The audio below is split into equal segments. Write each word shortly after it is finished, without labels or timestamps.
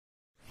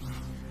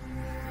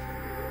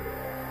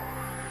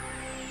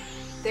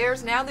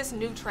There's now this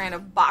new trend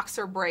of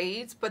boxer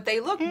braids, but they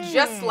look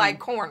just like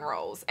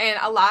cornrows. And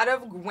a lot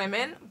of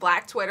women,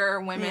 Black Twitter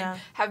women,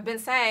 have been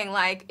saying,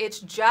 like, it's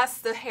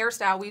just the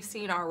hairstyle we've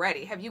seen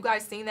already. Have you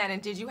guys seen that?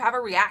 And did you have a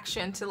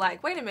reaction to,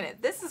 like, wait a minute,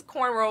 this is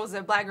cornrows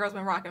that Black girls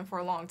been rocking for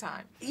a long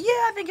time? Yeah,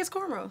 I think it's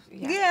cornrows.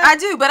 Yeah. I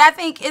do, but I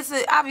think it's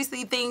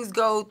obviously things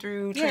go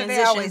through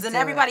transitions, and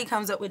everybody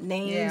comes up with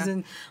names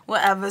and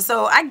whatever.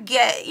 So I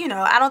get, you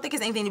know, I don't think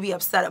it's anything to be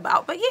upset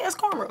about, but yeah, it's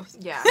cornrows.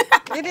 Yeah.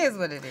 It is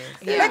what it is.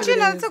 Yeah, but you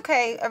know, it's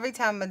okay. Every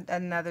time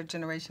another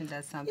generation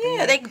does something.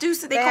 Yeah, they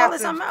call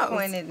it something else.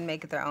 Point it and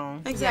make it their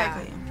own.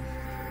 Exactly. Yeah.